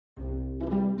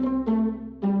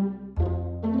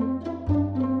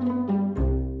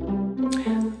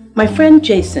My friend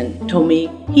Jason told me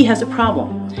he has a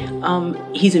problem.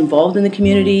 He's involved in the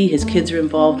community, his kids are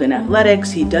involved in athletics,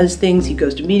 he does things, he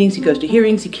goes to meetings, he goes to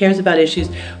hearings, he cares about issues.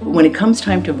 But when it comes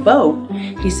time to vote,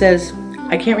 he says,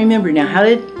 I can't remember now,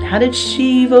 how did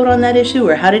she vote on that issue,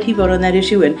 or how did he vote on that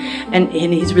issue? And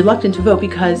he's reluctant to vote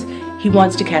because he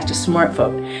wants to cast a smart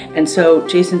vote. And so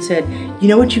Jason said, you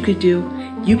know what you could do?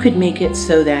 You could make it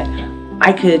so that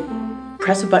I could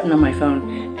press a button on my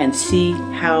phone and see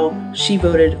how she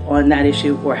voted on that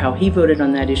issue or how he voted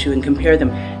on that issue and compare them.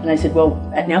 And I said, well,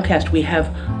 at Nowcast we have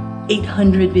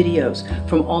 800 videos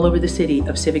from all over the city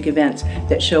of civic events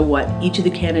that show what each of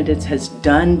the candidates has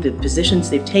done, the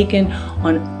positions they've taken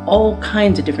on all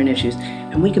kinds of different issues.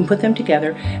 And we can put them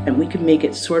together and we can make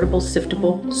it sortable,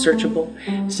 siftable,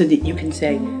 searchable, so that you can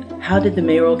say, how did the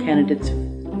mayoral candidates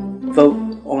vote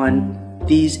on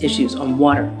these issues, on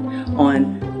water,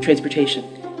 on transportation?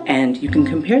 And you can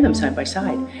compare them side by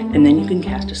side, and then you can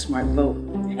cast a smart vote.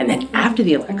 And then after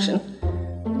the election,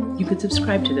 you could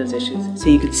subscribe to those issues so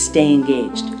you could stay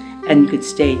engaged and you could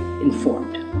stay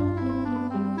informed.